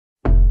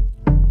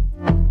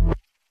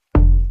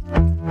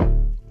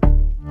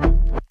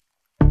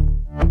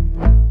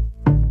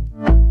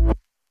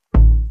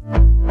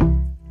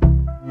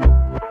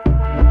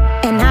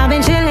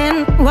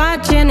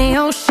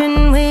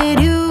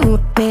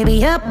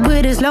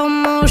with a slow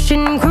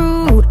motion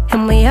crew,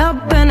 and we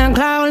up in our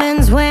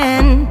growlings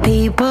when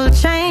people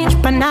change,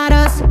 but not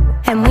us.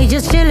 And we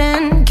just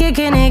chillin',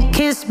 kicking it,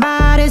 kissed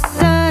by the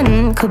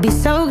sun. Could be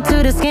soaked to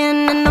the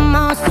skin in the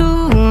mall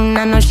soon.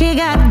 I know she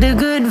got the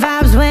good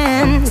vibes when